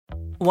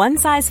One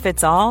size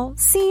fits all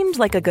seemed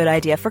like a good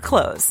idea for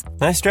clothes.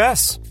 Nice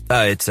dress.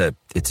 It's a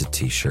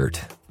t-shirt.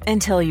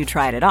 Until you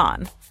tried it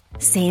on.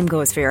 Same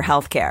goes for your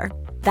healthcare.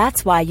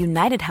 That's why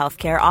United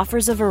Healthcare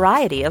offers a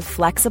variety of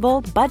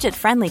flexible,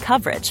 budget-friendly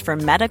coverage for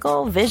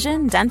medical,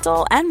 vision,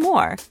 dental, and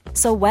more.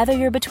 So whether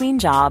you're between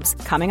jobs,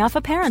 coming off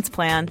a parent's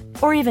plan,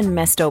 or even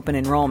missed open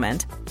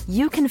enrollment,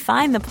 you can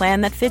find the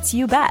plan that fits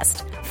you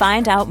best.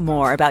 Find out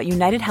more about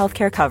United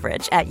Healthcare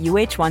coverage at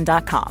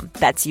uh1.com.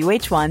 That's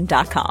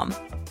uh1.com.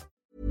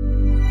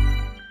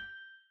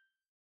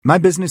 My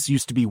business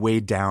used to be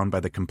weighed down by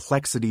the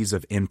complexities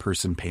of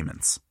in-person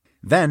payments.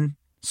 Then,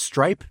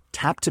 Stripe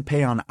Tap to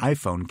Pay on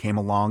iPhone came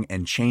along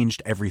and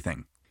changed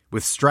everything.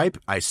 With Stripe,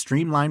 I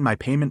streamlined my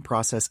payment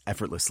process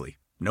effortlessly.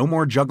 No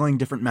more juggling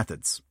different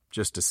methods.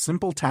 Just a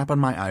simple tap on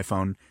my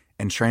iPhone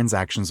and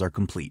transactions are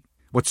complete.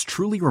 What's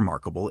truly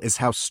remarkable is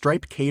how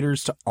Stripe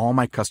caters to all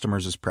my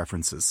customers'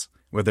 preferences.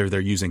 Whether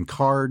they're using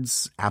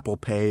cards, Apple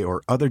Pay,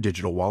 or other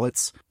digital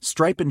wallets,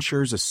 Stripe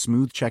ensures a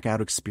smooth checkout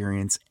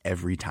experience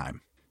every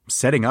time.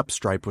 Setting up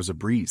Stripe was a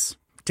breeze,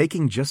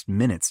 taking just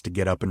minutes to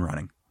get up and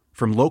running.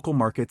 From local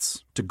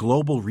markets to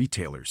global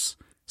retailers,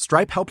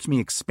 Stripe helped me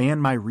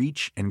expand my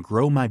reach and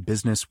grow my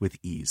business with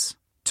ease.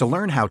 To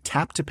learn how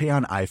Tap to Pay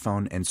on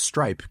iPhone and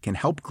Stripe can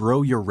help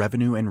grow your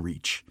revenue and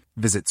reach,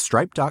 visit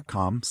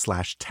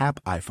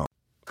stripe.com/tapiphone.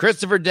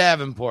 Christopher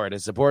Davenport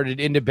has supported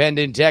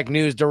independent tech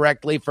news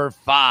directly for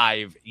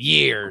 5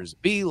 years.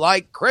 Be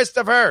like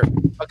Christopher.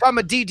 Become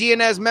a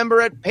DTNS member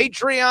at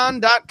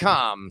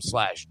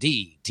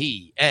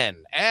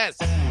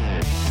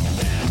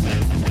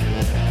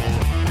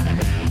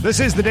patreon.com/DTNS. This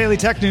is the Daily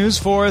Tech News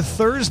for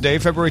Thursday,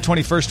 February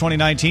 21st,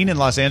 2019 in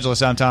Los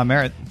Angeles. I'm Tom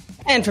Merritt.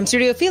 And from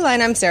Studio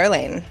Feline, I'm Sarah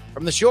Lane.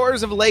 From the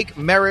shores of Lake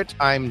Merritt,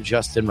 I'm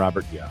Justin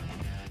Robert Young.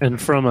 And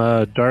from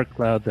a dark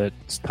cloud that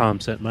Tom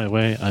sent my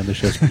way, I'm the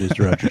show's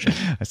producer, Roger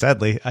Chen.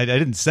 Sadly, I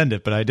didn't send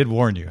it, but I did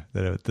warn you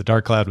that the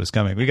dark cloud was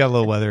coming. We got a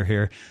little weather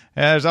here.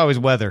 There's always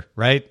weather,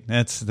 right?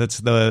 That's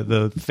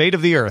the fate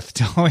of the earth,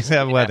 to always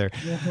have weather.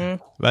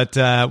 Mm-hmm.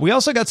 But we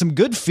also got some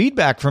good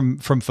feedback from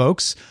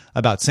folks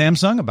about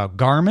Samsung, about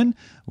Garmin.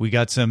 We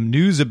got some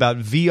news about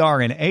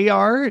VR and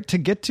AR to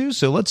get to,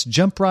 so let's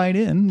jump right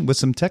in with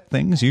some tech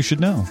things you should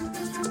know.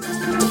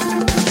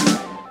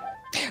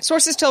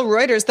 Sources tell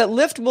Reuters that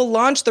Lyft will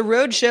launch the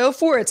Roadshow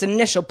for its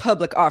initial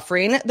public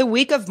offering the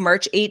week of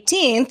March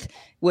 18th,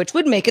 which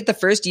would make it the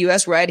first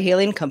U.S.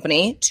 ride-hailing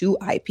company to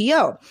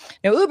IPO.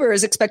 Now, Uber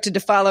is expected to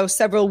follow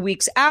several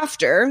weeks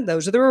after.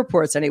 Those are the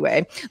reports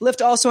anyway.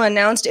 Lyft also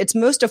announced its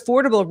most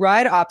affordable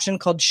ride option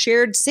called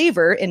Shared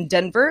Saver in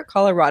Denver,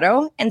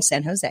 Colorado, and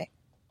San Jose.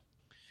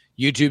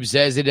 YouTube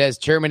says it has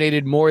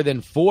terminated more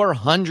than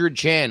 400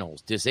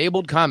 channels,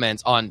 disabled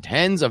comments on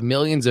tens of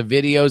millions of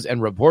videos,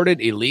 and reported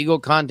illegal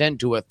content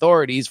to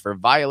authorities for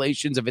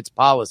violations of its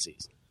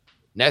policies.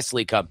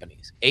 Nestle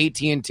companies,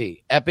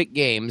 AT&T, Epic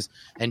Games,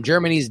 and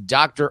Germany's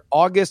Dr.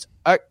 August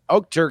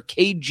Oetker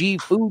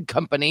KG Food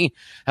Company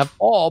have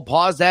all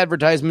paused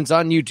advertisements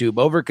on YouTube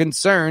over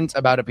concerns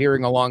about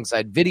appearing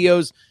alongside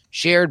videos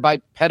shared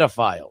by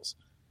pedophiles.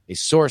 A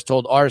source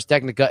told Ars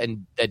Technica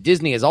that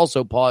Disney has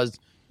also paused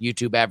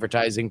YouTube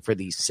advertising for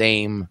the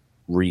same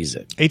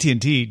reason.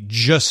 AT&T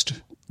just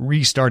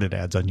restarted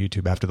ads on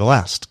YouTube after the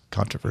last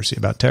controversy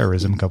about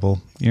terrorism a couple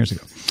years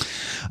ago.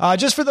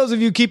 Just for those of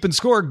you keeping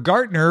score,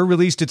 Gartner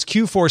released its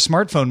Q4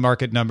 smartphone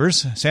market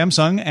numbers.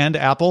 Samsung and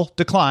Apple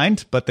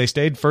declined, but they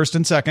stayed first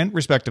and second,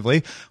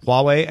 respectively.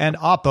 Huawei and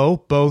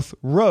Oppo both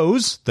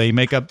rose. They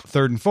make up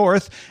third and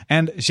fourth.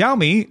 And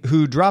Xiaomi,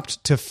 who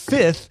dropped to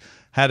fifth,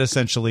 had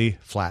essentially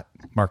flat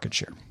market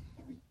share.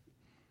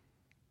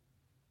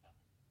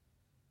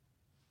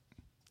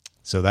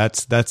 So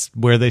that's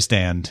where they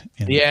stand.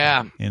 In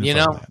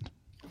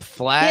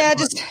flat. Yeah,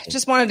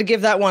 just wanted to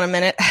give that one a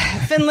minute.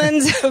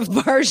 Finland's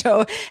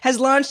Varjo has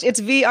launched its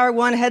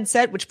VR1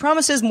 headset, which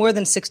promises more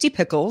than 60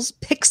 pixels.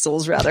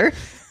 Pickles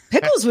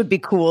would be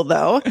cool,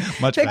 though.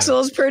 Much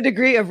pixels better. Per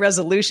degree of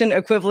resolution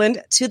equivalent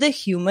to the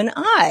human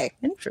eye.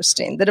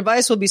 Interesting. The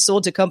device will be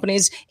sold to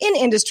companies in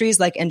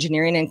industries like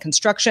engineering and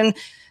construction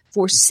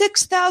for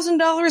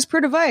 $6,000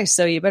 per device.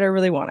 So you better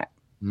really want it.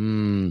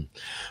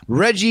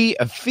 Reggie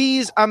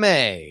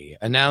Fils-Aimé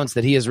announced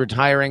that he is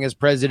retiring as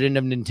president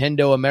of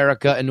Nintendo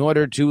America in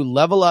order to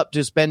level up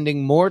to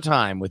spending more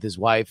time with his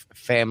wife,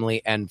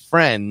 family, and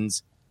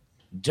friends.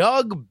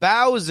 Doug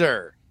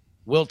Bowser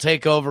will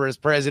take over as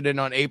president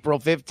on April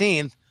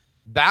 15th.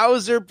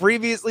 Bowser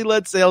previously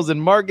led sales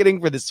and marketing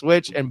for the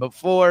Switch, and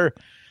before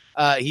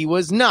he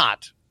was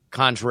not,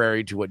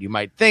 contrary to what you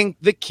might think,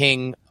 the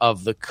king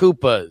of the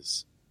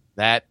Koopas.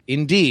 That,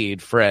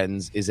 indeed,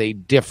 friends, is a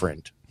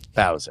different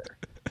Bowser.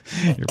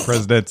 Your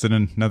president's in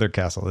another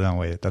castle. No,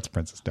 wait, that's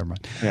Princess. Never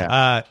mind.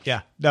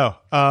 Yeah.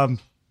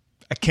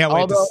 I can't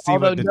wait to see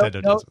what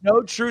Nintendo does.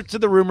 No truth to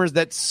the rumors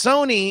that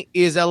Sony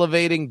is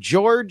elevating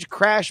George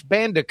Crash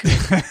Bandicoot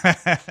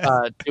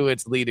to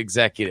its lead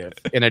executive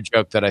in a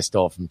joke that I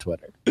stole from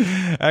Twitter.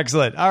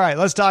 Excellent. All right,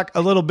 let's talk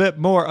a little bit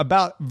more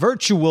about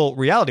virtual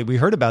reality. We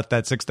heard about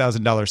that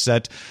 $6,000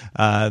 set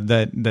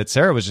that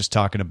Sarah was just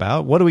talking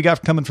about. What do we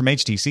got coming from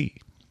HTC?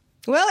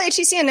 Well,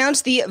 HTC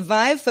announced the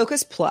Vive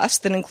Focus Plus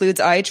that includes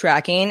eye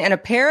tracking and a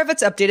pair of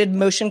its updated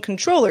motion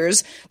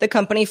controllers the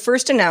company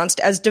first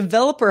announced as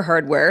developer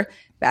hardware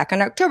back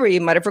in October.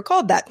 You might have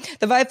recalled that.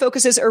 The Vive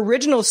Focus's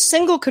original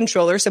single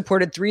controller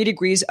supported 3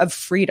 degrees of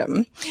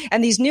freedom,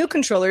 and these new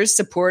controllers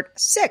support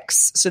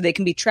 6, so they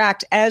can be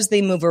tracked as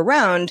they move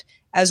around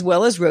as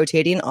well as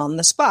rotating on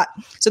the spot.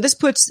 So this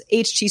puts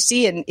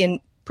HTC in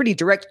pretty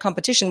direct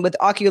competition with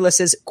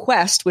Oculus's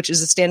Quest, which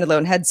is a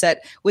standalone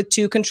headset with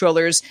 2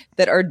 controllers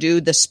that are due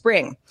this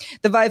spring.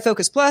 The Vive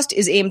Focus Plus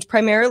is aimed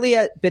primarily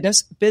at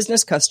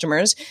business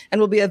customers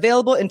and will be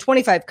available in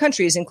 25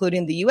 countries,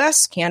 including the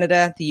US,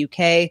 Canada, the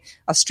UK,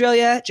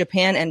 Australia,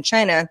 Japan, and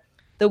China,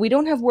 though we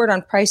don't have word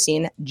on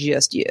pricing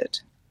just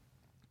yet.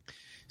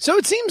 So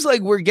it seems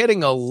like we're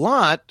getting a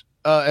lot,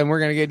 and we're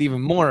going to get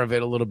even more of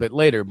it a little bit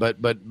later,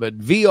 but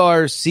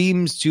VR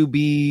seems to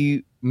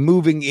be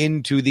moving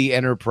into the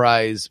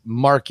enterprise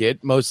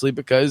market, mostly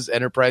because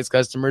enterprise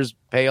customers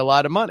pay a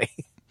lot of money.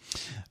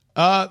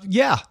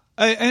 Yeah.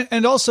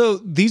 And also,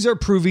 these are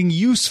proving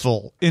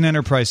useful in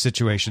enterprise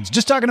situations.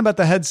 Just talking about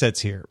the headsets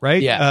here,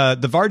 right? Yeah.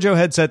 The Varjo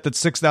headset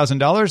that's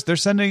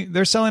 $6,000,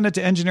 they're selling it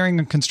to engineering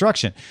and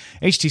construction.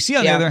 HTC,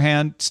 on the other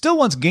hand, still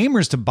wants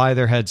gamers to buy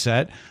their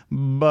headset,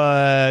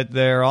 but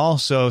they're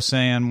also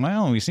saying,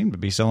 well, we seem to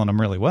be selling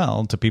them really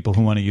well to people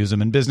who want to use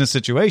them in business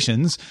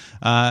situations.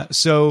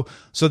 So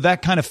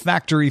that kind of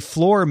factory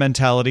floor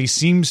mentality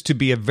seems to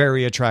be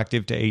very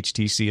attractive to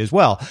HTC as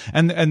well.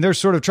 And they're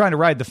sort of trying to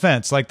ride the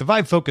fence. Like the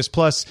Vive Focus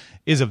Plus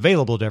is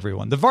available to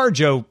everyone. The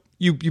Varjo,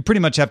 you pretty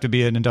much have to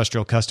be an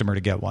industrial customer to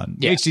get one.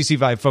 Yeah. The HTC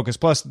Vive Focus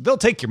Plus, they'll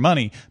take your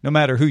money no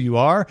matter who you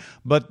are,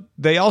 but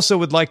they also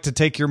would like to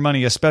take your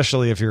money,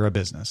 especially if you're a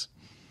business.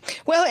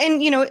 Well,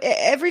 and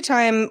every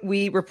time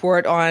we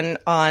report on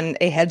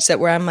a headset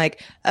where I'm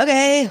like,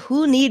 okay,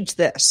 who needs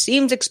this?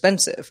 Seems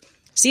expensive.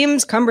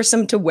 Seems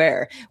cumbersome to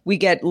wear. We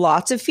get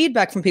lots of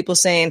feedback from people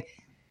saying,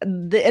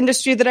 the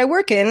industry that I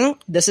work in,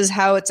 this is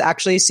how it's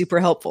actually super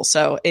helpful.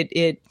 So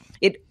it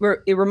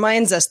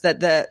reminds us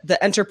that the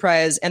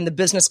enterprise and the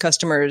business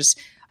customers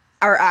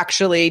are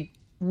actually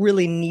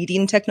really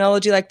needing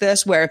technology like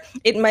this, where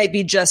it might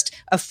be just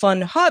a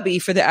fun hobby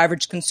for the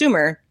average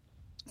consumer.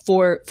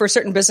 For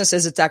certain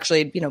businesses, it's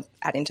actually,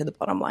 adding to the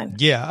bottom line.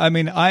 Yeah, I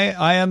mean,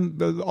 I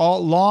am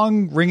all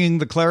long ringing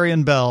the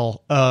clarion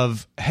bell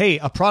of, hey,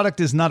 a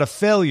product is not a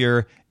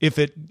failure if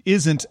it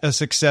isn't a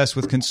success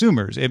with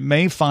consumers. It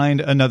may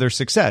find another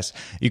success.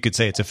 You could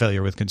say it's a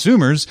failure with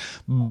consumers,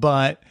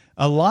 but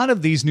a lot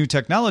of these new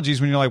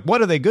technologies, when you're like,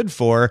 what are they good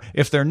for?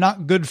 If they're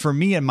not good for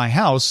me and my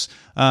house,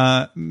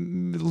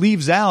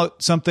 leaves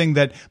out something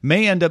that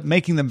may end up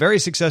making them very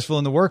successful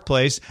in the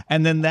workplace.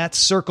 And then that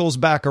circles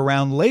back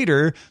around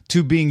later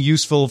to being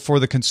useful for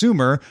the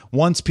consumer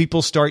once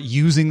people start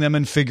using them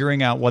and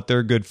figuring out what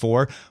they're good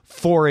for.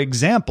 For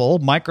example,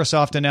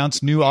 Microsoft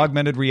announced new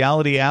augmented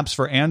reality apps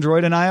for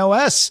Android and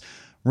iOS.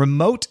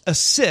 Remote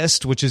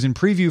Assist, which is in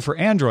preview for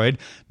Android,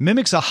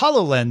 mimics a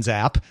HoloLens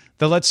app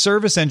that lets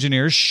service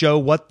engineers show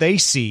what they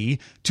see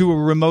to a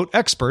remote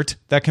expert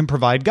that can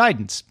provide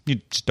guidance.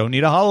 You just don't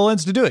need a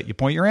HoloLens to do it. You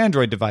point your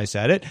Android device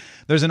at it.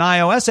 There's an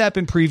iOS app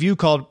in preview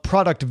called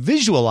Product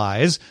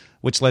Visualize,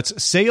 which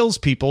lets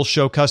salespeople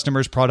show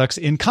customers products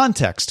in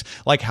context,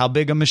 like how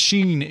big a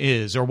machine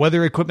is or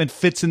whether equipment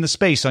fits in the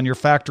space on your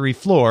factory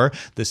floor.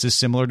 This is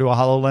similar to a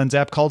HoloLens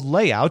app called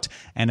Layout,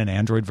 and an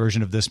Android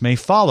version of this may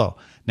follow.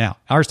 Now,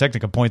 Ars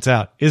Technica points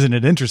out, isn't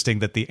it interesting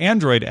that the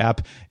Android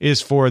app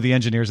is for the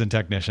engineers and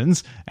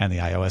technicians, and the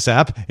iOS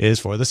app is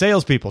for the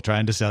salespeople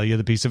trying to sell you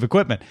the piece of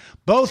equipment?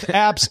 Both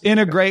apps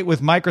integrate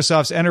with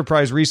Microsoft's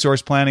enterprise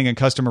resource planning and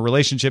customer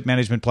relationship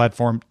management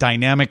platform,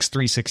 Dynamics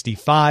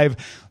 365.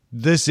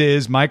 This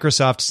is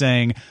Microsoft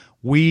saying,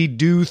 we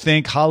do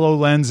think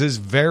HoloLens is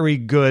very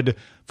good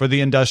for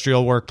the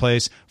industrial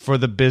workplace, for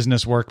the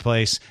business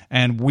workplace,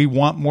 and we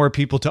want more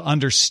people to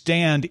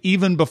understand,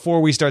 even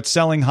before we start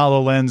selling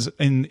HoloLens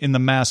in the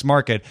mass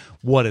market,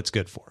 what it's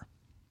good for.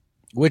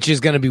 Which is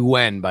going to be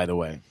when, by the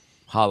way?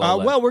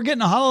 HoloLens. Well, we're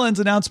getting a HoloLens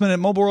announcement at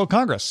Mobile World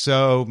Congress,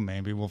 so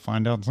maybe we'll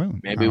find out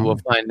soon. Maybe we'll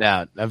find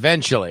out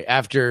eventually.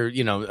 After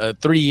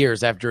 3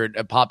 years after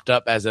it popped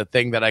up as a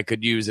thing that I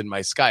could use in my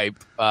Skype,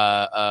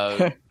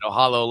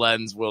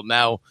 HoloLens will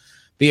now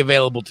be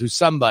available to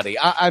somebody.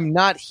 I'm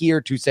not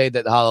here to say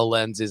that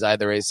HoloLens is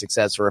either a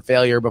success or a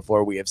failure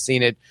before we have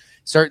seen it.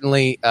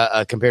 Certainly,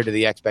 compared to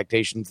the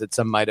expectations that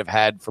some might have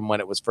had from when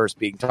it was first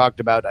being talked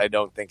about, I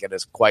don't think it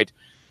has quite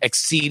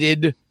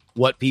exceeded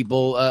what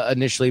people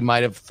initially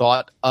might have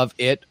thought of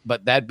it.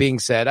 But that being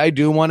said, I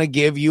do want to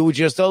give you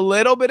just a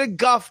little bit of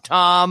guff,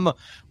 Tom,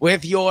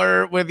 with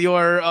your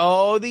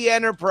the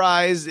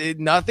Enterprise.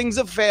 Nothing's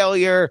a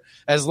failure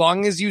as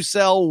long as you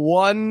sell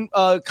one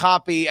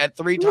copy at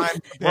 3 times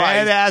the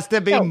price. It has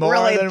to be more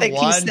really than think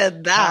one. he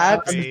said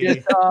that.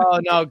 copy. Oh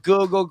no,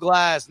 Google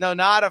Glass. No,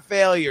 not a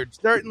failure.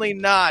 Certainly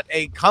not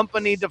a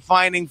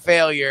company-defining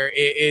failure.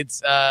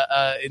 It's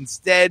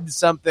instead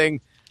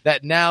something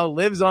that now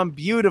lives on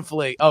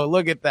beautifully. Oh,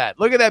 look at that.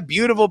 Look at that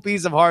beautiful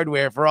piece of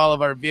hardware for all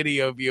of our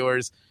video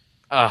viewers.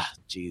 Ah,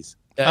 jeez.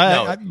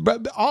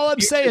 But all I'm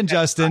saying,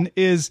 Justin,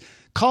 is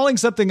calling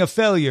something a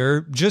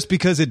failure just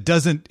because it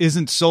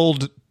isn't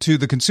sold to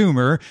the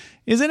consumer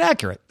is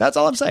inaccurate. That's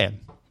all I'm saying.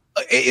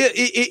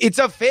 It's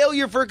a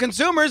failure for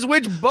consumers,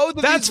 which both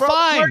of That's these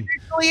programs fine. are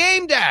initially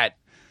aimed at.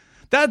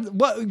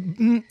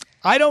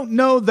 I don't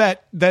know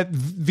that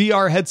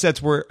VR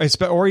headsets were,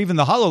 or even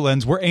the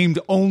HoloLens, were aimed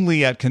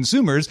only at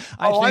consumers.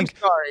 I'm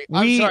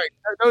sorry.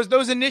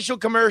 Those initial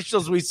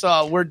commercials we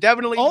saw were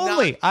definitely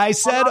only. Not I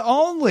said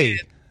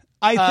only.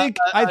 I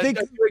think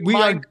we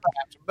are.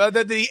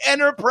 The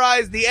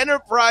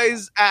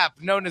Enterprise app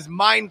known as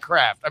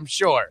Minecraft. I'm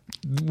sure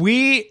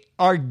We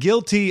are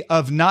guilty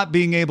of not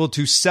being able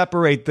to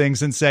separate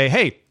things and say,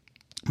 hey,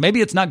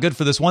 maybe it's not good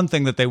for this one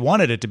thing that they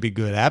wanted it to be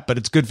good at, but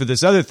it's good for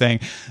this other thing.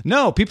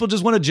 No, people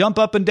just want to jump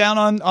up and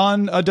down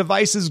on a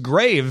device's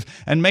grave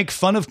and make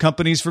fun of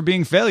companies for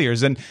being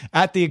failures, and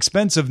at the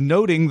expense of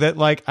noting that,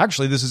 like,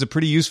 actually, this is a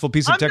pretty useful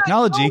piece of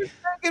technology.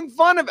 Making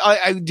fun of.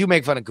 I do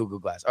make fun of Google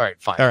Glass. All right,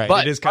 fine. All right,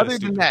 but it is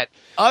kinda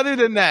other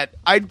than that,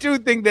 I do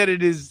think that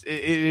it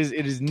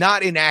is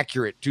not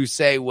inaccurate to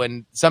say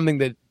when something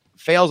that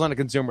fails on a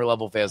consumer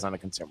level fails on a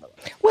consumer level.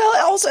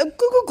 Well, also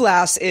Google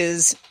Glass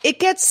it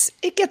gets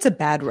a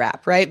bad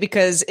rap, right?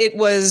 Because it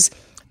was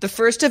the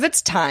first of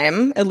its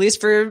time, at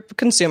least for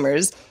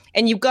consumers.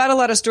 And you've got a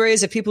lot of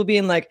stories of people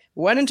being like,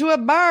 went into a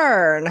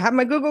bar and had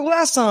my Google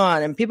Glass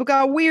on, and people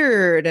got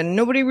weird, and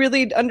nobody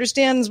really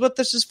understands what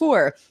this is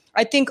for.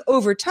 I think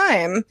over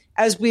time,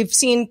 as we've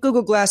seen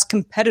Google Glass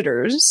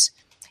competitors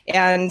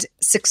and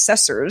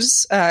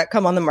successors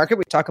come on the market,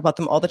 we talk about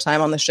them all the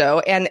time on the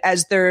show, and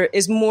as there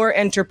is more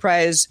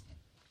enterprise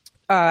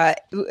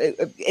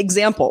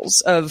examples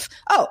of,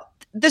 oh,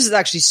 this is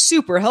actually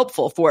super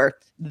helpful for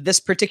this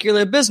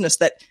particular business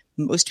that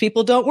most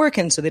people don't work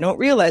in, so they don't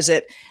realize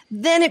it,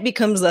 then it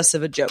becomes less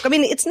of a joke. I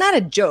mean, it's not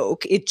a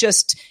joke.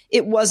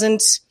 It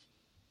wasn't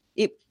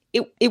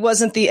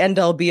the end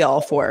all be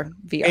all for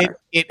VR.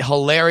 It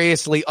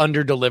hilariously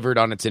underdelivered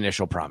on its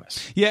initial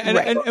promise. Yeah,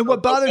 and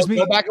what bothers me...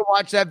 Go back and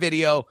watch that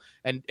video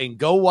and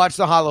go watch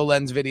the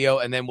HoloLens video,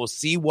 and then we'll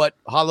see what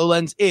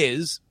HoloLens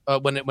is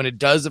when it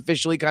does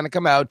officially kind of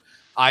come out.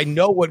 I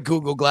know what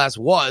Google Glass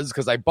was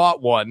because I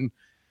bought one.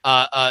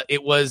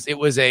 It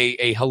was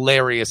a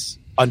hilarious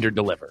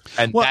underdeliver,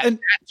 and that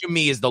to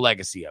me is the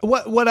legacy of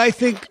it. What I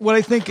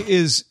think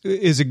is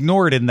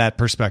ignored in that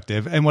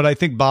perspective, and what I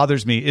think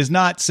bothers me is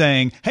not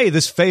saying, hey,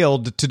 this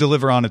failed to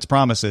deliver on its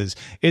promises.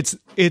 It's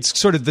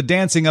sort of the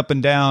dancing up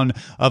and down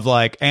of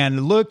like,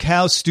 and look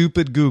how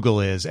stupid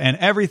Google is and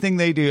everything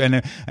they do,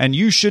 and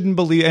you shouldn't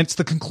believe, and it's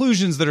the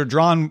conclusions that are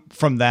drawn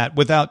from that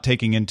without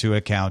taking into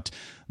account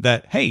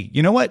that, hey,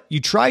 you know what?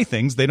 You try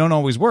things, they don't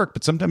always work,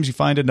 but sometimes you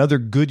find another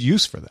good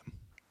use for them.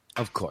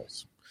 Of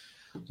course.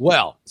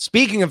 Well,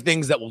 speaking of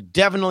things that will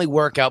definitely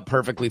work out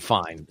perfectly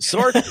fine,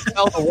 sources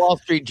tell the Wall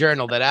Street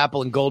Journal that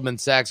Apple and Goldman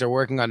Sachs are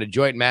working on a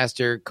joint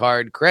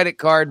MasterCard credit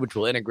card, which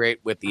will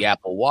integrate with the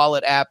Apple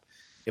Wallet app.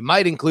 It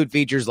might include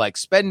features like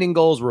spending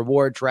goals,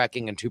 reward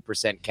tracking, and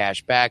 2%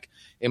 cash back.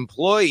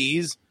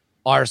 Employees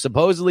are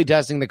supposedly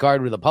testing the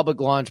card with a public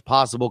launch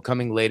possible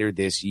coming later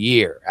this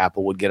year.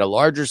 Apple would get a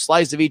larger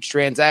slice of each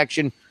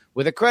transaction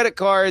with a credit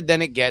card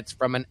than it gets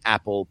from an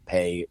Apple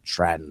Pay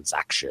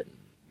transaction.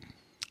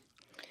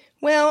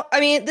 Well, I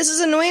mean, this is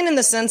annoying in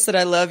the sense that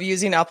I love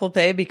using Apple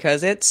Pay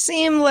because it's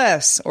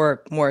seamless,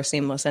 or more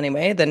seamless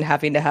anyway, than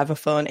having to have a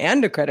phone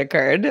and a credit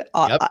card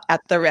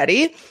at the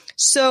ready.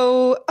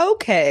 So,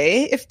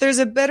 okay, if there's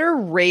a better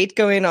rate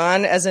going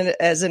on as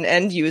an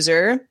end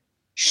user,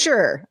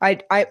 sure,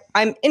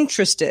 I'm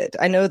interested.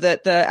 I know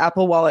that the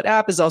Apple Wallet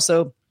app is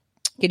also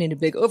getting a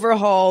big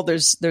overhaul.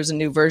 There's a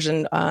new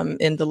version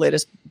in the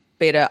latest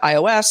beta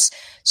iOS,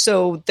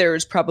 so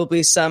there's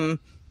probably something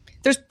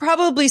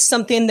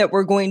that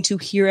we're going to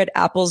hear at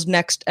Apple's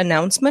next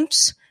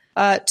announcement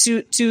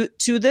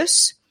to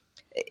this,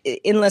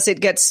 unless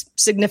it gets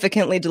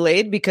significantly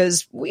delayed,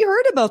 because we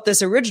heard about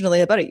this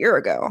originally about a year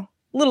ago,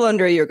 a little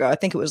under a year ago. I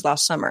think it was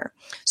last summer.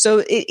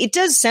 So it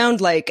does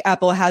sound like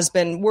Apple has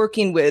been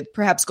working with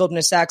perhaps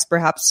Goldman Sachs,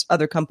 perhaps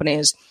other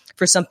companies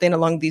for something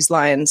along these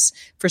lines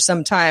for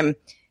some time.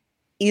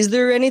 Is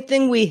there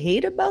anything we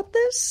hate about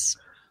this?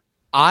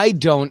 I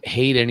don't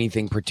hate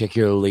anything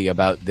particularly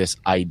about this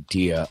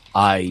idea.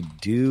 I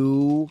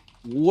do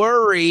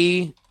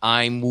worry.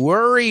 I'm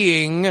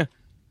worrying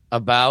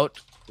about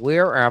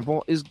where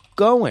Apple is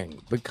going,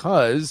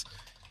 because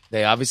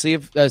They obviously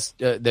have.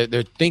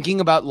 They're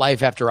thinking about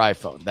life after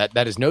iPhone.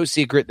 That is no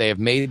secret. They have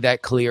made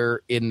that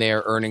clear in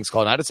their earnings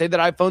call. Not to say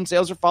that iPhone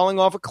sales are falling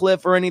off a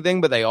cliff or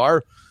anything, but they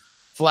are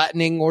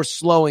flattening or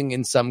slowing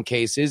in some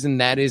cases,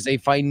 and that is a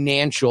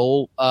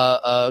financial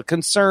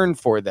concern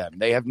for them.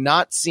 They have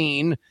not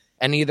seen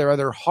any of their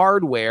other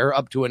hardware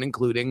up to and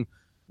including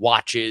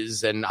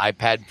watches and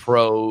iPad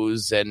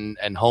Pros and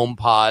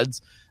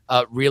HomePods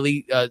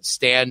really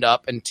stand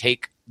up and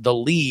take the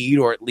lead,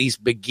 or at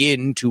least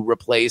begin to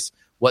replace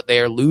what they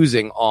are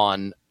losing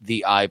on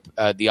the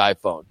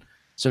iPhone.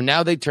 So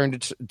now they turn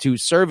to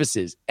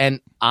services,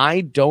 and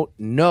I don't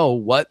know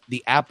what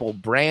the Apple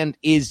brand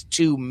is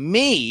to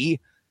me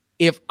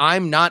if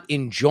I'm not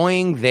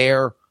enjoying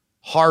their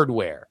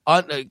hardware.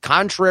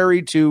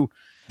 Contrary to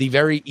the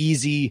very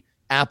easy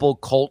Apple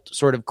cult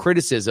sort of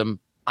criticism,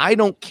 I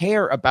don't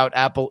care about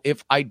Apple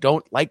if I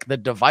don't like the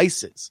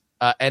devices.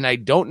 And I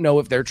don't know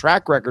if their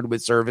track record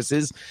with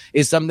services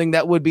is something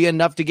that would be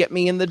enough to get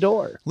me in the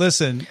door.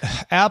 Listen,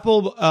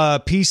 Apple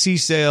PC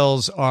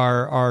sales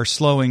are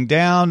slowing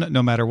down.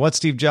 No matter what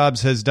Steve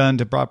Jobs has done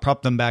to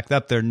prop them back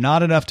up, they're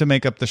not enough to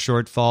make up the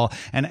shortfall.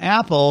 And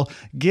Apple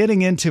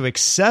getting into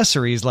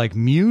accessories like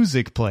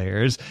music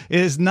players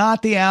is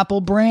not the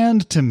Apple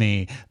brand to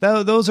me.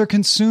 Those are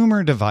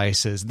consumer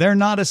devices. They're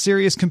not a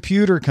serious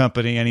computer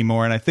company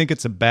anymore, and I think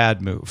it's a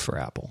bad move for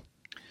Apple.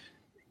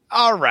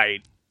 All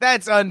right.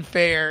 That's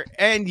unfair,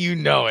 and you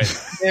know it.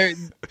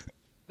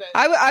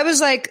 I was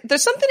like,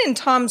 there's something in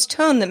Tom's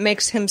tone that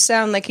makes him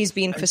sound like he's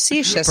being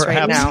facetious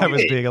right now. Perhaps I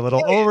was being a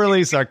little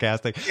overly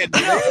sarcastic.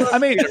 I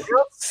mean,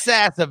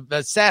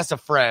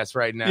 sassafras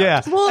right now.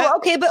 Yeah.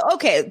 Well,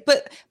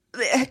 but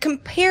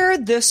compare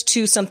this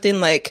to something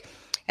like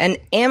an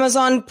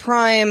Amazon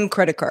Prime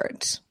credit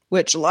card,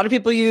 which a lot of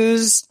people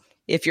use.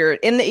 If you're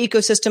in the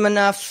ecosystem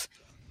enough,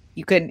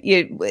 it's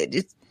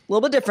a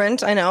little bit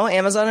different. I know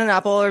Amazon and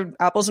Apple are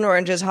apples and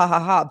oranges. Ha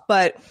ha ha.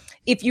 But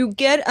if you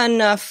get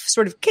enough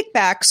sort of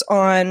kickbacks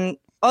on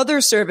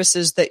other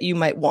services that you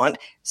might want,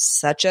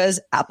 such as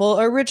Apple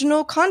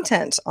original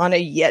content on a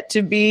yet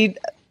to be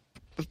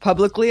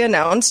publicly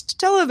announced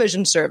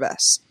television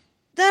service,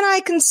 then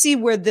I can see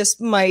where this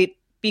might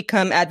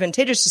become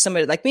advantageous to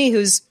somebody like me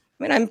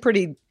I'm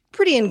pretty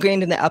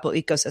ingrained in the Apple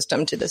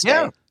ecosystem to this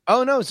day.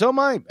 Oh no, so am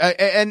I.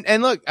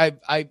 And look,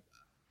 I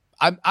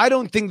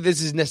don't think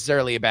this is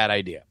necessarily a bad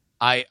idea.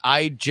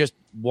 I just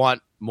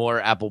want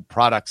more Apple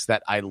products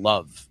that I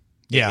love.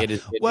 Yeah.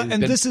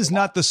 This is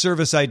not the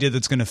service idea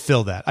that's going to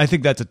fill that. I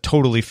think that's a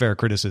totally fair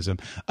criticism.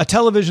 A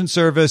television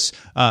service,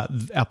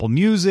 Apple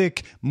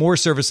Music, more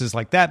services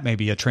like that,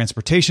 maybe a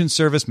transportation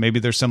service, maybe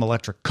there's some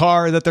electric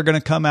car that they're going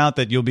to come out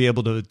that you'll be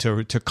able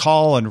to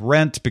call and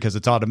rent because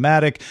it's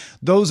automatic.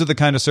 Those are the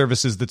kind of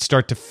services that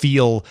start to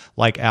feel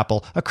like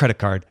Apple. A credit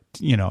card,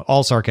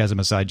 all sarcasm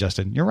aside,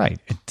 Justin, you're right.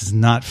 It does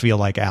not feel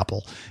like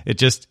Apple.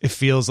 It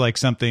feels like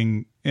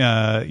something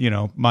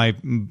my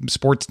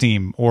sports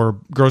team or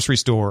grocery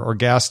store or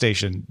gas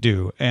station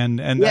do. And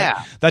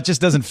that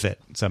just doesn't fit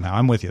somehow.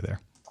 I'm with you there.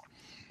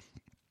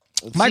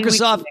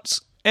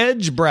 Microsoft's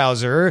Edge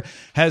browser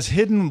has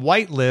hidden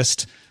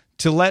whitelist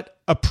to let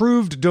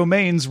approved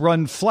domains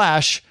run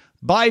Flash,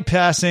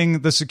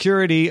 bypassing the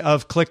security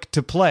of click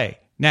to play.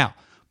 Now,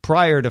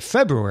 prior to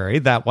February,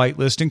 that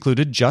whitelist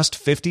included just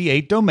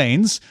 58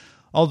 domains.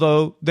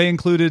 Although they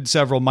included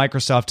several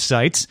Microsoft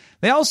sites,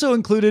 they also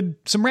included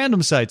some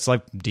random sites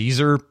like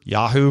Deezer,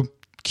 Yahoo,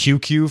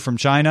 QQ from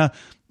China.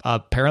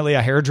 Apparently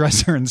a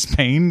hairdresser in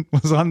Spain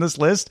was on this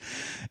list.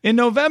 In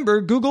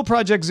November, Google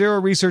Project Zero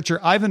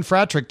researcher Ivan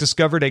Fratrick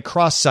discovered a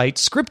cross-site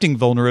scripting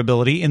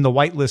vulnerability in the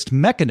whitelist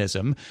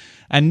mechanism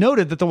and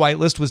noted that the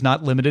whitelist was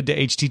not limited to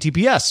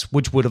HTTPS,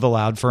 which would have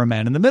allowed for a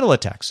man-in-the-middle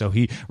attack. So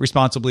he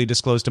responsibly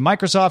disclosed to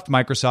Microsoft.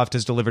 Microsoft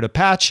has delivered a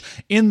patch.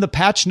 In the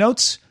patch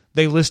notes,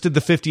 they listed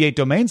the 58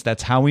 domains.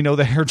 That's how we know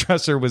the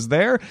hairdresser was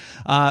there.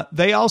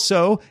 They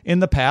also, in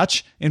the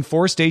patch,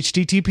 enforced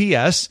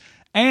HTTPS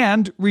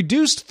and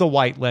reduced the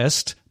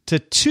whitelist to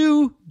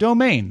 2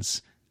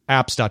 domains,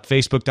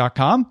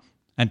 apps.facebook.com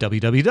and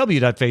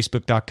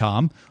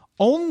www.facebook.com,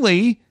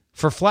 only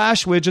for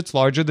Flash widgets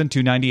larger than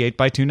 298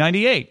 by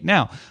 298.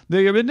 Now,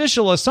 the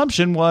initial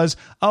assumption was,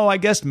 I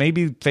guess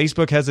maybe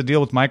Facebook has a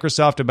deal with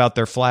Microsoft about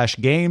their Flash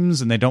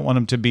games and they don't want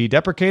them to be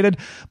deprecated.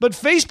 But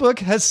Facebook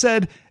has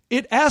said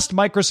it asked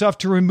Microsoft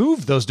to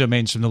remove those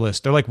domains from the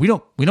list. They're like, we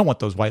don't want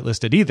those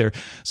whitelisted either.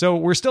 So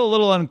we're still a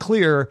little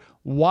unclear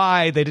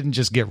why they didn't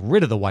just get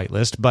rid of the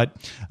whitelist, but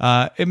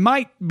it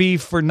might be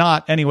for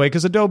naught anyway,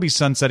 because Adobe's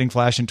sunsetting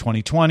Flash in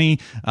 2020.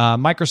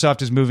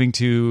 Microsoft is moving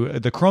to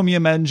the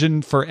Chromium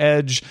engine for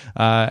Edge,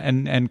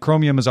 and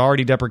Chromium has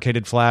already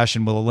deprecated Flash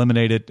and will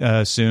eliminate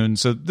it soon.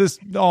 So this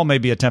all may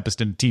be a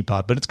tempest in a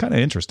teapot, but it's kind of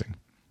interesting.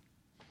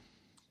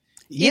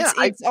 Yeah,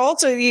 it's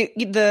also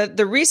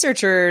the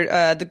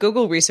researcher, the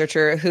Google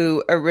researcher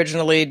who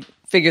originally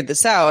figured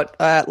this out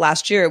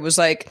last year was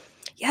like,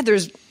 yeah,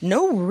 there's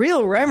no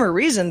real rhyme or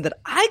reason that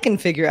I can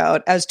figure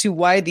out as to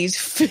why these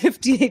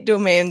 58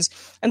 domains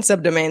and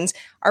subdomains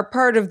are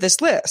part of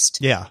this list.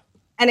 Yeah.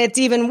 And it's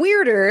even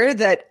weirder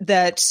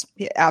that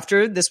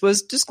after this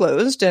was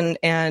disclosed and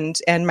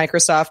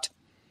Microsoft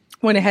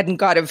went ahead and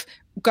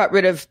got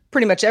rid of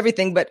pretty much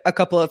everything but a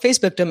couple of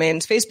Facebook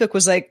domains, Facebook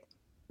was like,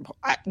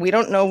 we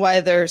don't know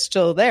why they're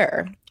still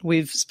there.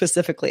 We've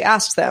specifically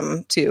asked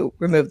them to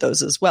remove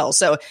those as well.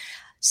 So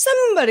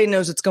somebody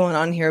knows what's going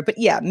on here. But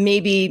yeah,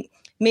 maybe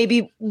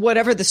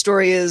whatever the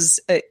story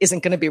is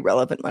isn't going to be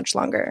relevant much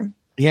longer.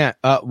 Yeah.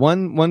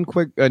 One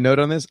quick note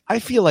on this. I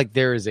feel like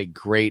there is a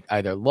great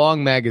either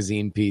long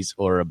magazine piece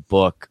or a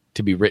book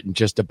to be written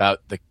just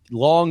about the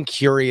long,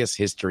 curious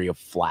history of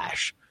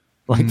Flash.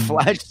 Like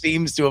Flash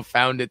seems to have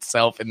found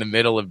itself in the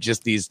middle of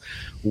just these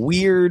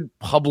weird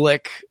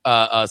public,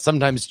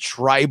 sometimes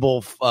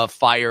tribal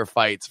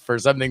firefights for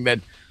something that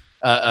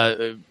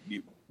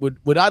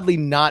would oddly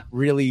not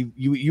really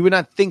you would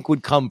not think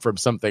would come from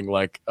something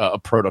like a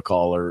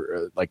protocol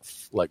or like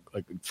Flash.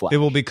 It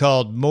will be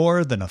called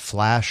More Than a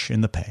Flash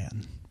in the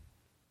Pan.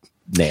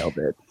 Nailed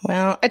it.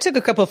 Well, I took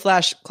a couple of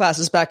Flash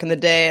classes back in the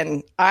day,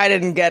 and I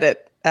didn't get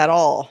it at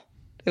all.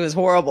 It was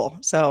horrible.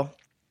 So,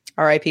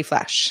 R.I.P.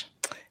 Flash.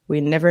 We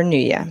never knew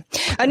ya.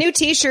 A new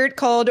T-shirt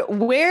called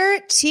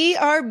Wear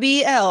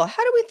TRBL.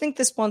 How do we think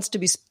this wants to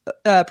be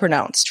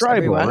pronounced? Tribal,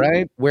 everyone?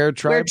 right? Wear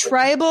tribal. Wear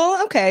tribal.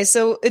 Okay,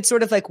 so it's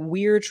sort of like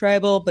Wear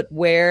Tribal, but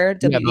Wear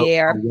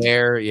W-A-R.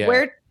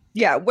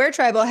 Wear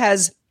Tribal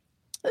has.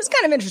 It's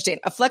kind of interesting.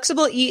 A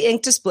flexible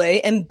e-ink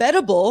display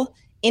embeddable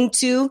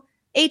into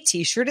a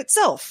T-shirt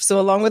itself. So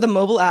along with a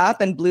mobile app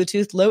and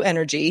Bluetooth Low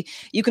Energy,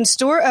 you can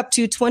store up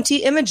to 20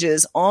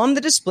 images on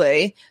the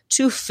display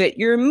to fit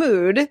your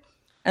mood.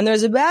 And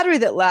there's a battery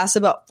that lasts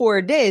about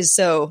 4 days.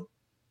 So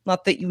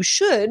not that you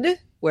should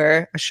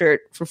wear a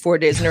shirt for 4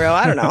 days in a row.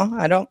 I don't know.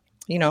 I don't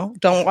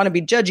want to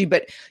be judgy,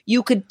 but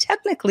you could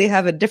technically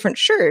have a different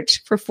shirt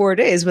for 4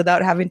 days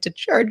without having to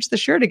charge the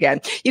shirt again.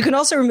 You can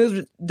also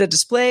remove the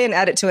display and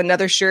add it to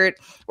another shirt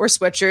or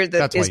sweatshirt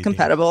that is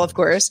compatible, of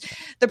course.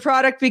 The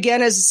product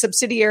began as a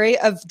subsidiary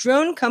of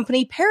drone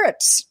company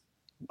Parrot.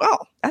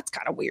 Well, that's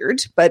kind of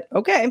weird, but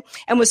okay.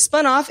 And was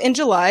spun off in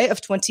July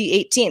of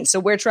 2018. So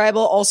Wear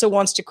Tribal also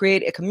wants to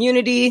create a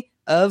community,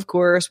 of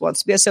course,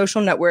 wants to be a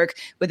social network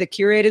with a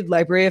curated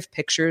library of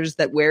pictures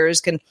that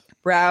wearers can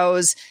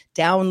browse,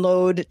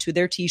 download to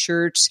their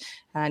T-shirts,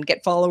 and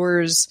get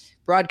followers,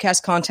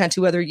 broadcast content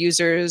to other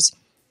users.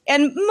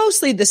 And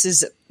mostly this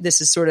is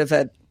sort of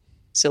a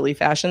silly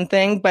fashion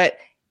thing, but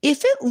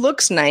if it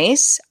looks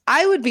nice,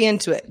 I would be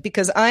into it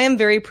because I am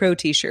very pro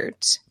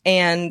T-shirts,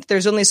 and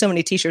there's only so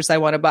many T-shirts I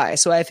want to buy.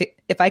 So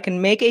if I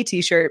can make a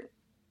T-shirt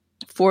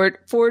for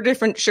 4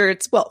 different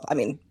shirts, well, I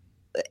mean,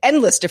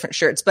 endless different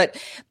shirts, but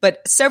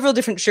several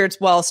different shirts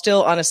while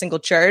still on a single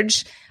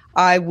charge,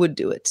 I would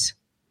do it.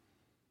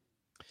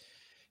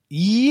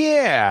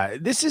 Yeah,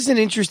 this is an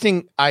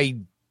interesting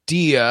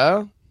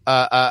idea.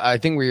 I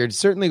think we're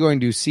certainly going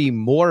to see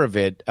more of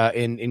it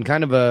in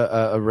kind of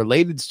a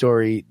related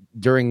story.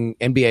 During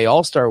NBA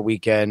All-Star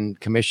Weekend,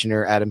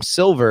 Commissioner Adam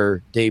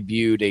Silver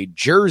debuted a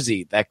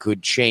jersey that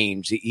could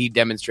change. He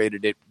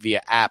demonstrated it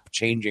via app,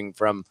 changing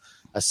from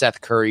a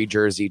Seth Curry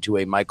jersey to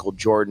a Michael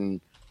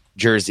Jordan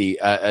jersey.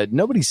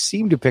 Nobody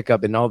seemed to pick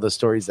up in all the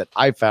stories that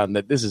I found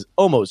that this is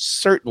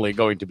almost certainly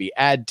going to be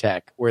ad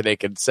tech, where they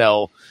could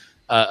sell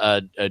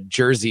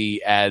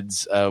jersey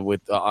ads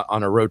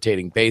on a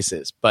rotating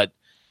basis. But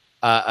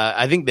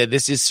I think that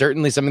this is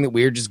certainly something that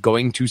we're just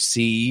going to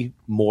see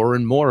more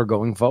and more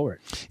going forward.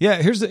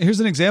 Yeah, here's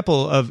an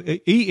example of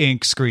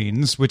e-ink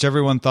screens, which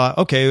everyone thought,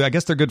 okay, I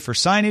guess they're good for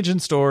signage in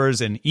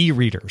stores and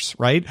e-readers,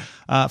 right?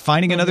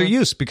 Finding another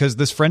use, because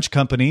this French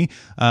company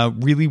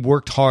really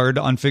worked hard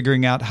on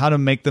figuring out how to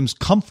make them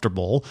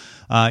comfortable.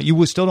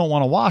 You still don't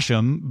want to wash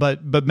them,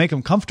 but make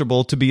them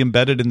comfortable to be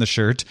embedded in the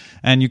shirt,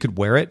 and you could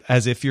wear it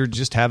as if you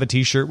just have a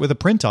T-shirt with a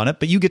print on it,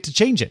 but you get to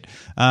change it.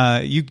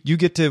 You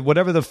get to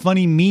whatever the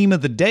funny meme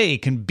of the day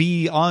can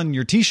be on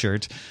your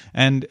T-shirt,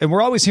 and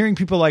we're always hearing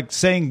people like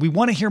saying we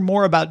want to hear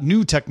more about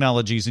new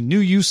technologies and new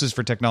uses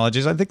for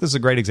technologies. I think this is a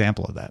great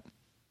example of that.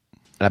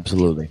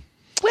 Absolutely.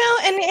 Well,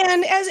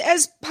 and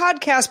as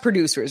podcast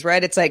producers,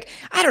 right? It's like,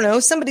 I don't know,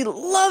 somebody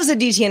loves a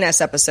DTNS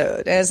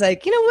episode, and it's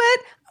like, you know what?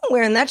 I'm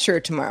wearing that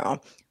shirt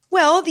tomorrow.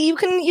 Well, you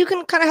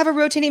can kind of have a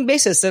rotating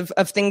basis of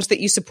things that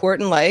you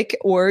support and like,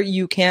 or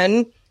you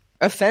can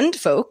offend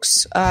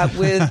folks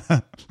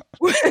with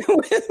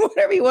with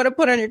whatever you want to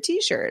put on your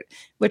T-shirt,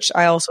 which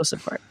I also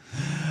support.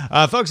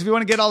 Folks, if you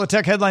want to get all the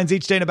tech headlines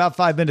each day in about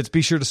 5 minutes,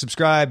 be sure to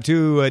subscribe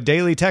to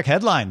Daily Tech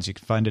Headlines. You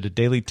can find it at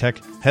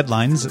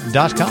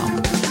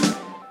dailytechheadlines.com.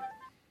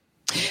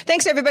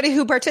 Thanks to everybody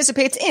who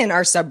participates in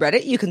our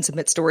subreddit. You can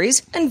submit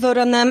stories and vote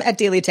on them at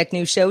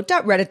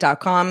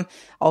dailytechnewsshow.reddit.com.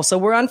 Also,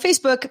 we're on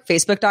Facebook,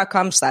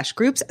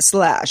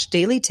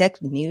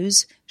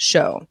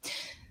 facebook.com/groups/dailytechnewsshow.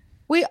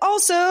 We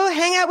also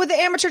hang out with the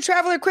amateur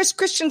traveler Chris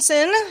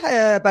Christensen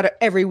about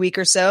every week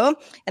or so.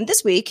 And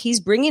this week,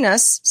 he's bringing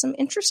us some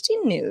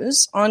interesting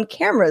news on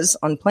cameras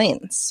on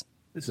planes.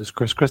 This is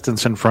Chris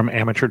Christensen from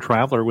Amateur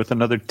Traveler with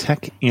another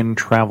Tech in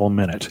Travel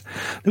Minute.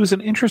 There was an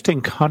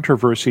interesting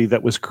controversy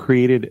that was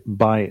created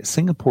by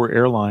Singapore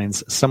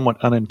Airlines somewhat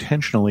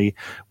unintentionally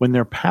when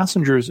their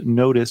passengers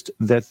noticed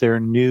that their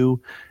new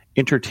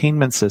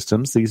entertainment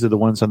systems, these are the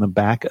ones on the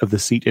back of the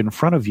seat in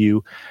front of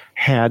you,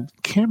 had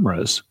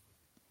cameras.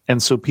 And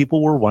so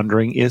people were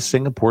wondering, is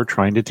Singapore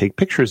trying to take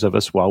pictures of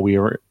us while we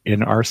are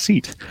in our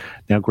seat?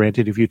 Now,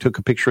 granted, if you took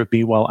a picture of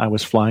me while I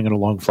was flying on a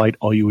long flight,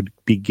 all you would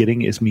be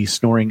getting is me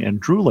snoring and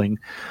drooling.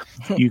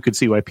 You could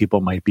see why people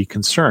might be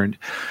concerned.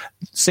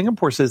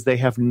 Singapore says they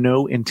have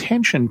no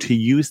intention to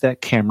use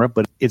that camera,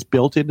 but it's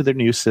built into their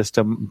new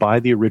system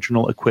by the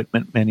original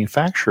equipment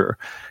manufacturer.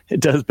 It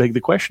does beg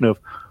the question of,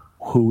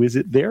 who is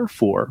it there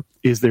for?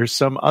 Is there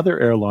some other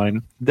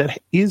airline that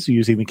is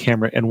using the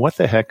camera? And what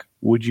the heck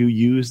would you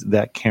use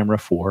that camera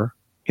for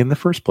in the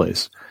first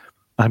place?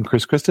 I'm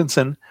Chris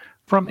Christensen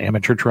from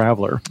Amateur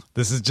Traveler.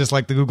 This is just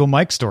like the Google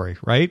Mic story,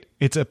 right?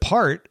 It's a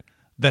part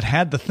that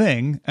had the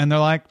thing, and they're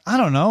like, I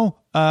don't know,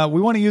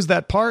 we want to use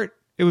that part.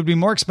 It would be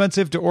more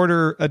expensive to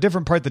order a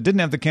different part that didn't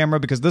have the camera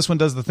because this one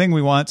does the thing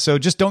we want. So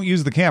just don't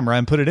use the camera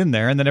and put it in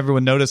there. And then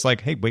everyone noticed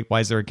like, hey, wait, why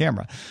is there a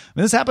camera? I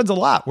mean, this happens a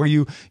lot where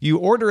you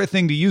order a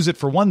thing to use it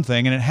for one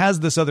thing and it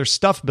has this other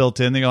stuff built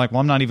in. And you're like, well,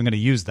 I'm not even going to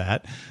use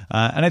that.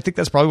 And I think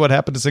that's probably what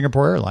happened to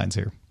Singapore Airlines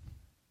here.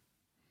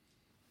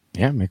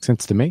 Yeah, makes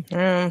sense to me.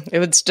 It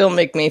would still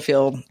make me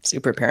feel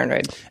super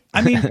paranoid.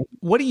 I mean,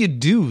 what do you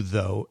do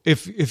though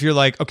if you're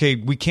like, okay,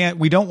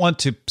 we don't want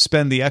to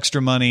spend the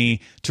extra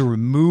money to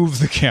remove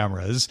the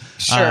cameras,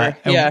 sure,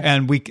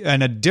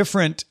 and a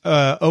different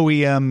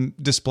OEM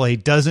display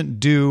doesn't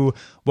do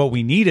what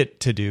we need it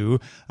to do,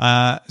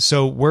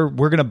 so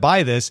we're gonna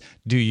buy this.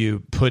 Do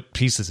you put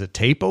pieces of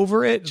tape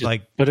over it? Just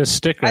like put a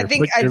sticker? I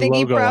think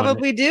you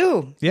probably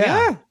do.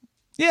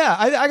 Yeah,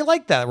 I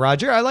like that,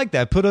 Roger. I like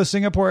that. Put a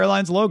Singapore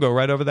Airlines logo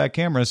right over that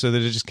camera so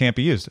that it just can't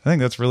be used. I think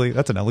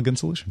that's an elegant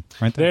solution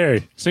right there.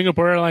 There,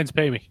 Singapore Airlines,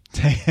 pay me.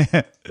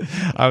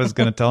 I was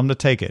going to tell them to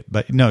take it,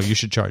 but no, you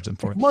should charge them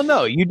for it. Well,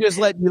 no, you just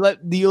let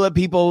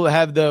people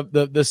have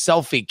the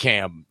selfie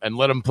cam and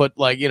let them put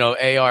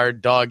AR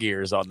dog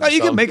ears on them. Oh, you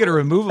can make it a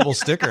removable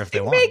sticker if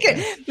they want.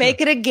 Make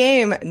it a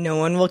game. No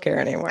one will care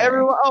anymore.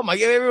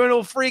 Everyone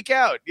will freak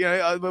out.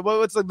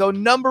 What's the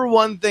number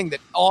one thing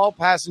that all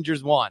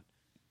passengers want?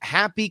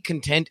 Happy,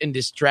 content, and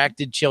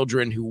distracted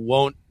children who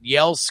won't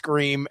yell,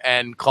 scream,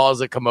 and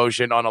cause a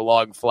commotion on a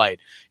long flight.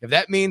 If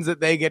that means that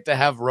they get to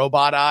have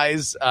robot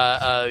eyes,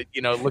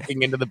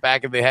 looking into the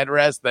back of the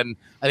headrest, then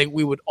I think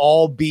we would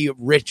all be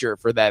richer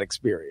for that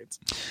experience.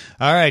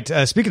 All right.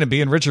 Speaking of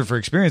being richer for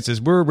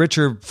experiences, we're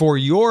richer for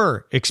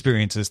your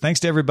experiences. Thanks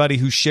to everybody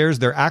who shares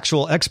their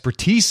actual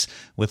expertise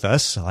with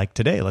us. Like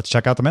today, let's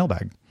check out the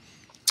mailbag.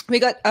 We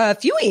got a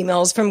few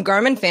emails from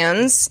Garmin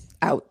fans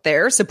out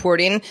there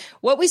supporting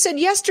what we said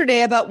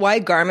yesterday about why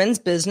Garmin's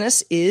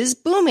business is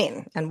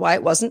booming and why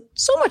it wasn't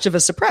so much of a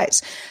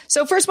surprise.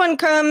 So first one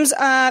comes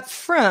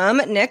from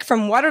Nick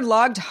from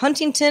waterlogged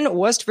Huntington,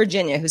 West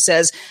Virginia, who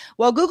says,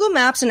 while Google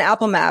Maps and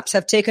Apple Maps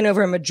have taken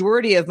over a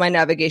majority of my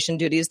navigation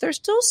duties, there's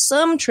still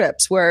some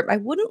trips where I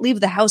wouldn't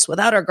leave the house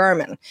without our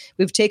Garmin.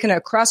 We've taken a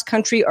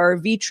cross-country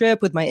RV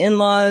trip with my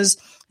in-laws,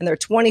 and they're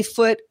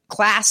 20-foot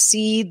Class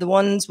C, the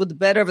ones with the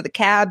bed over the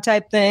cab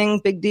type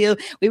thing, big deal.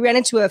 We ran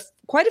into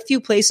quite a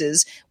few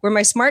places where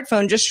my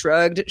smartphone just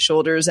shrugged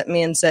shoulders at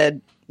me and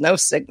said, no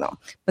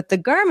signal. But the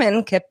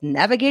Garmin kept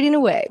navigating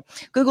away.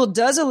 Google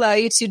does allow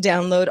you to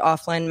download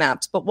offline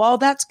maps, but while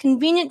that's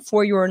convenient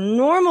for your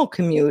normal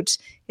commute,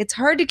 it's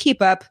hard to keep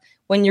up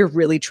when you're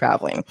really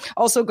traveling.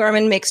 Also,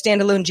 Garmin makes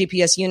standalone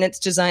GPS units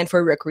designed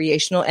for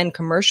recreational and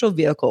commercial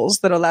vehicles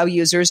that allow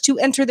users to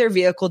enter their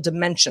vehicle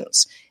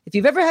dimensions. If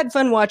you've ever had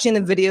fun watching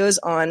the videos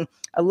on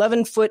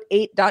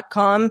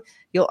 11foot8.com,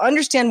 you'll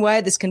understand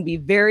why this can be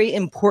very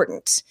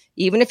important.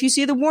 Even if you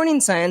see the warning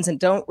signs and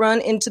don't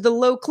run into the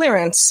low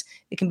clearance,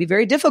 it can be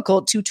very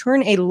difficult to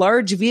turn a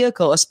large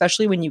vehicle,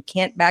 especially when you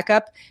can't back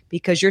up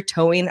because you're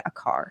towing a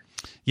car.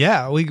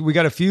 Yeah, we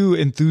got a few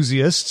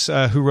enthusiasts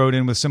who wrote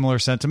in with similar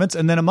sentiments.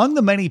 And then among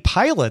the many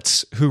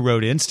pilots who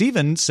wrote in,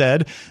 Stephen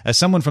said, as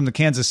someone from the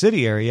Kansas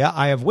City area,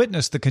 I have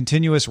witnessed the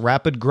continuous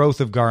rapid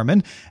growth of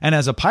Garmin. And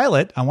as a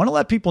pilot, I want to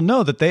let people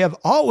know that they have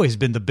always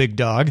been the big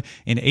dog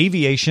in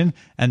aviation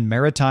and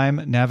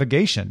maritime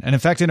navigation. And in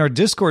fact, in our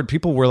Discord,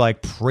 people were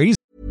like praising.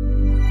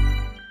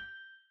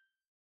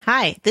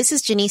 Hi, this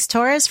is Janice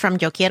Torres from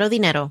Yo Quiero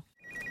Dinero.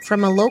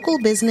 From a local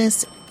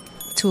business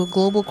to a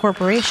global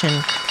corporation,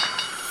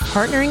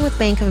 partnering with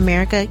Bank of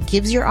America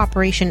gives your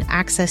operation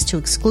access to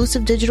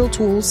exclusive digital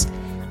tools,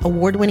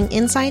 award-winning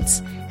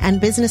insights, and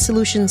business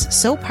solutions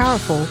so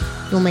powerful,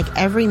 you'll make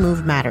every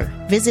move matter.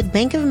 Visit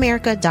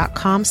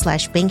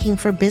bankofamerica.com/banking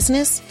for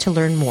business to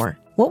learn more.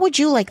 What would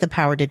you like the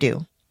power to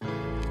do?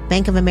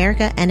 Bank of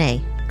America,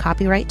 N.A.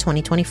 Copyright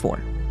 2024.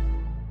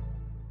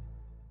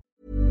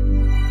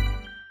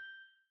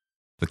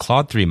 The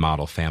Claude 3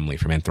 model family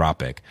from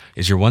Anthropic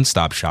is your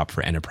one-stop shop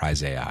for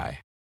enterprise AI.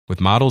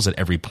 With models at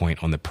every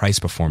point on the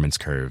price-performance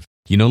curve,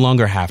 you no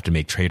longer have to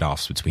make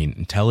trade-offs between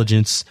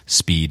intelligence,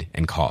 speed,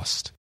 and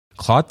cost.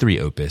 Claude 3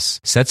 Opus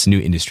sets new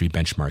industry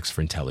benchmarks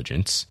for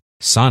intelligence.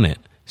 Sonnet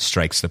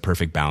strikes the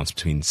perfect balance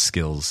between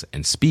skills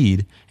and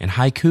speed. And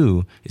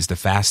Haiku is the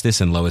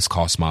fastest and lowest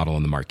cost model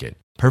in the market,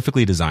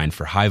 perfectly designed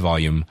for high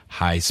volume,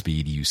 high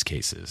speed use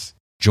cases.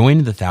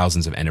 Join the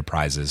thousands of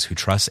enterprises who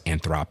trust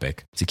Anthropic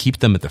to keep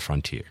them at the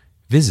frontier.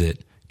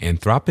 Visit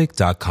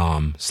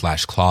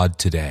anthropic.com/Claude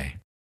today.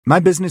 My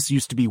business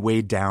used to be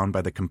weighed down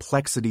by the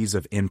complexities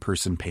of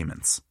in-person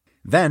payments.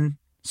 Then,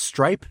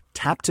 Stripe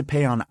Tap to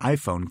Pay on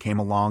iPhone came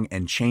along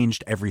and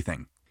changed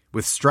everything.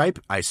 With Stripe,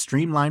 I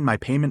streamlined my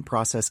payment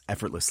process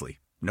effortlessly.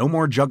 No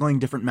more juggling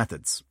different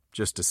methods.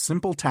 Just a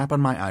simple tap on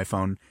my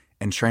iPhone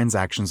and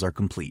transactions are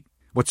complete.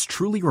 What's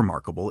truly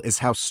remarkable is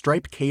how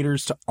Stripe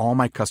caters to all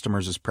my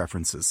customers'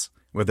 preferences.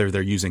 Whether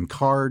they're using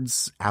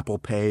cards, Apple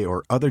Pay,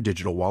 or other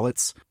digital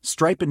wallets,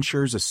 Stripe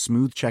ensures a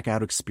smooth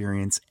checkout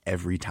experience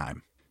every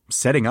time.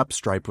 Setting up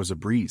Stripe was a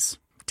breeze,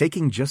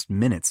 taking just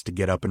minutes to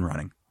get up and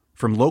running.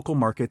 From local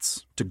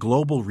markets to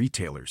global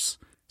retailers,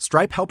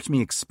 Stripe helped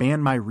me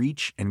expand my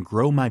reach and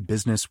grow my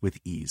business with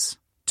ease.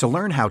 To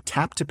learn how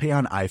Tap to Pay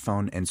on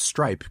iPhone and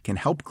Stripe can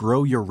help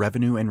grow your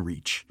revenue and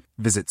reach,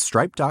 visit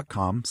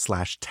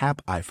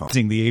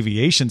stripe.com/tapiphone. The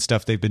aviation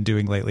stuff they've been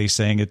doing lately,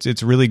 saying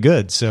it's really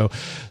good. So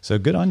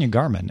good on you,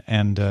 Garmin.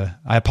 And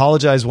I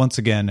apologize once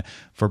again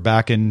for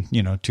back in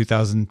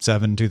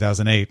 2007,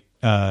 2008,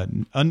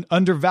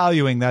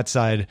 undervaluing that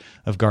side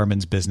of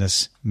Garmin's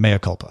business. Mea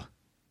culpa.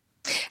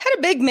 Had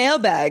a big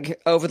mailbag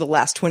over the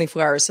last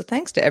 24 hours, so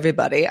thanks to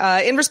everybody.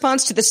 In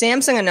response to the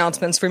Samsung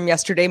announcements from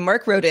yesterday,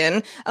 Mark wrote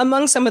in,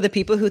 among some of the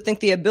people who think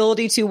the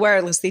ability to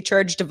wirelessly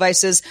charge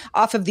devices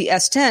off of the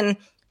S10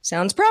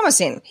 sounds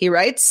promising. He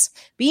writes,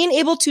 being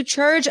able to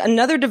charge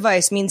another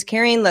device means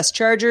carrying less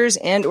chargers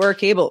and or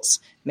cables.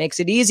 Makes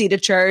it easy to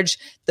charge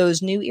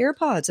those new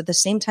EarPods at the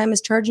same time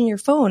as charging your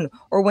phone,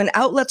 or when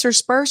outlets are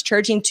sparse,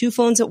 charging two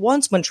phones at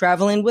once when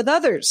traveling with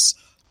others.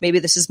 Maybe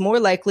this is more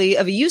likely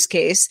of a use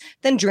case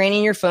than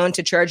draining your phone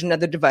to charge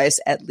another device,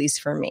 at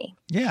least for me.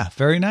 Yeah,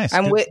 very nice.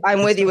 I'm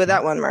with you with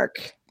that one,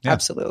 Mark. Yeah.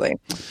 Absolutely.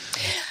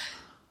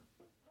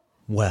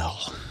 Well.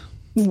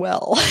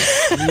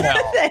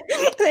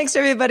 Thanks to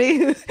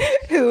everybody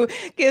who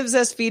gives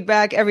us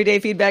feedback, everyday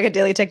feedback at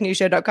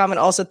dailytechnewsshow.com. And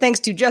also thanks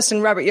to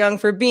Justin Robert Young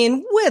for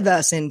being with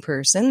us in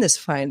person this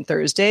fine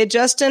Thursday.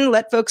 Justin,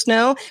 let folks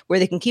know where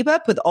they can keep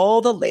up with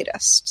all the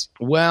latest.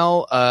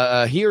 Well,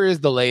 here is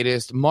the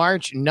latest.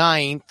 March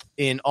 9th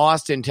in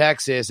Austin,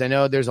 Texas. I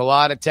know there's a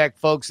lot of tech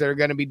folks that are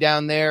going to be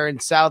down there in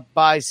South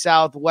by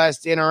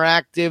Southwest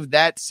Interactive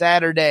that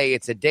Saturday.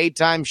 It's a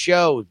daytime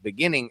show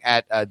beginning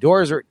at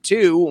doors are at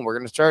 2, and we're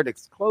going to start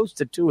as close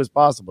to 2 as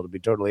possible, to be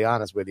totally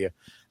honest with you.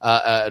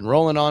 And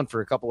rolling on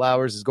for a couple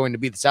hours is going to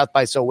be the South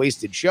by So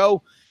Wasted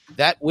show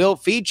that will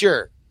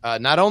feature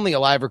not only a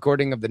live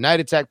recording of the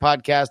Night Attack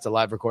podcast, a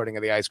live recording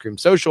of the Ice Cream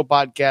Social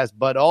podcast,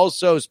 but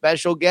also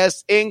special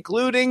guests,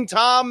 including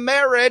Tom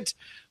Merritt,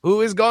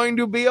 who is going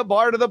to be a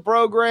part of the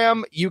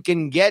program. You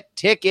can get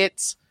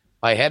tickets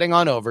by heading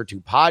on over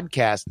to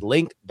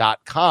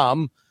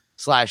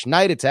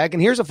podcastlink.com/Night Attack.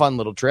 And here's a fun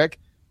little trick.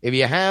 If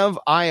you have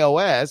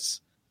iOS,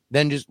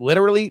 then just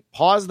literally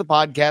pause the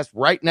podcast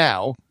right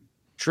now,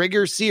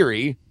 trigger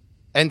Siri,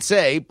 and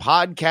say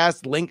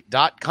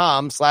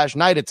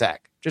podcastlink.com/Night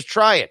Attack. Just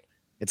try it.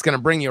 It's going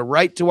to bring you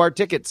right to our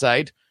ticket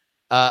site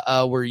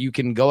where you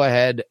can go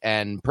ahead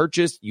and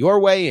purchase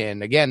your way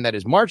in. Again, that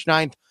is March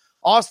 9th.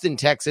 Austin,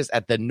 Texas,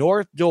 at the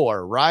North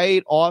Door,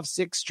 right off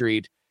 6th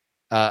Street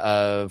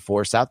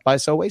for South by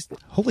So Wasted.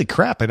 Holy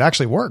crap, it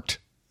actually worked.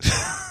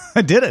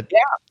 I did it.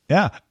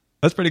 Yeah.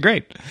 That's pretty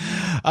great.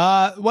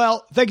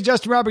 Well, thank you,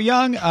 Justin Robert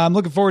Young. I'm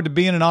looking forward to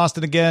being in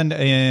Austin again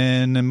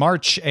in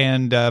March.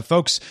 And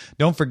folks,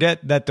 don't forget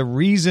that the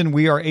reason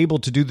we are able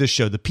to do this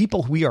show, the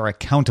people we are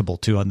accountable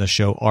to on this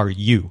show are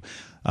you.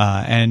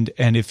 And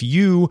if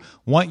you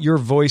want your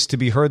voice to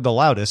be heard the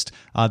loudest,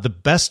 the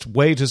best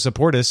way to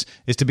support us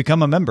is to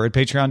become a member at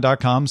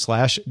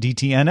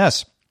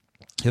patreon.com/DTNS.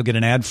 You'll get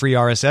an ad-free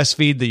RSS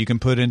feed that you can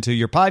put into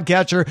your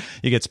podcatcher.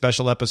 You get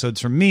special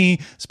episodes from me,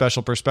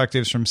 special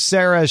perspectives from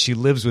Sarah. She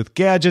lives with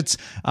gadgets.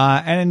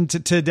 And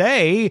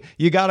today,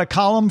 you got a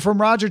column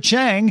from Roger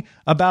Chang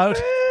about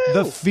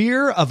the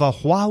fear of a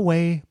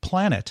Huawei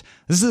planet.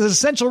 This is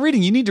essential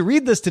reading. You need to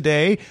read this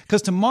today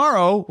because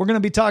tomorrow we're going to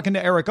be talking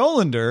to Eric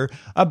Olander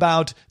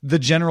about the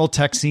general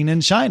tech scene in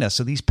China.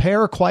 So these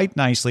pair quite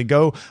nicely.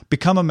 Go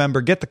become a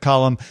member. Get the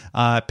column,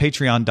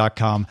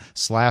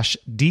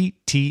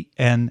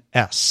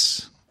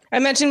 patreon.com/DTNS. I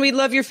mentioned we'd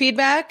love your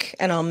feedback,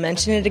 and I'll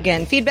mention it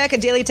again. Feedback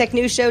at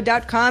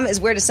dailytechnewsshow.com is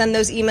where to send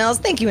those emails.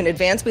 Thank you in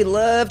advance. We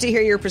love to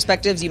hear your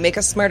perspectives. You make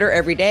us smarter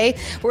every day.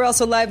 We're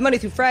also live Monday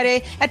through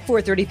Friday at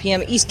 4:30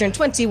 p.m. Eastern,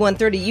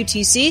 21:30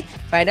 UTC.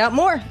 Find out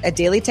more at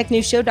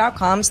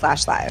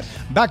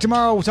dailytechnewsshow.com/live. Back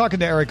tomorrow, we're talking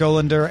to Eric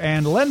Olander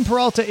and Len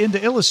Peralta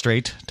into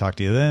Illustrate. Talk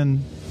to you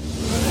then.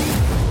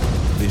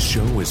 This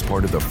show is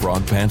part of the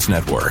Frog Pants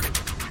Network.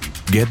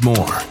 Get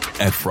more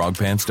at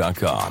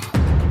frogpants.com.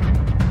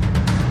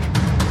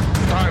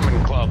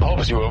 Diamond Club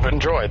hopes you have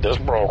enjoyed this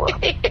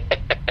program.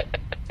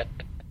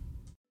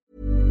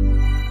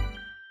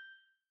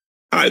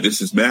 Hi,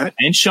 this is Matt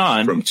and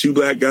Sean from Two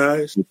Black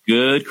Guys with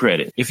Good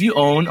Credit. If you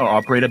own or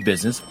operate a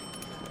business,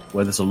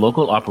 whether it's a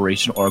local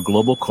operation or a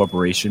global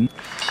corporation,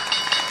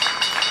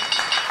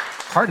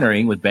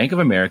 partnering with Bank of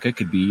America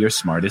could be your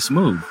smartest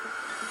move.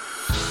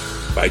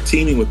 By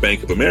teaming with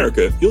Bank of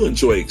America, you'll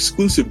enjoy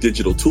exclusive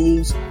digital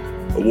tools,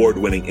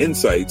 award-winning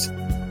insights,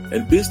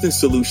 and business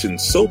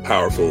solutions so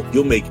powerful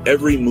you'll make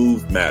every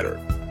move matter.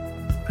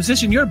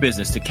 Position your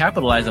business to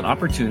capitalize on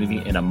opportunity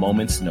in a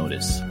moment's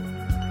notice.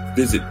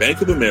 Visit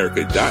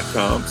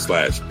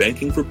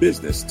bankofamerica.com/banking for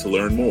business to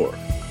learn more.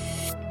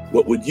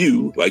 What would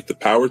you like the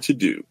power to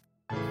do?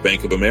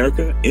 Bank of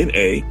America,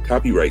 N.A.,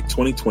 copyright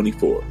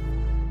 2024.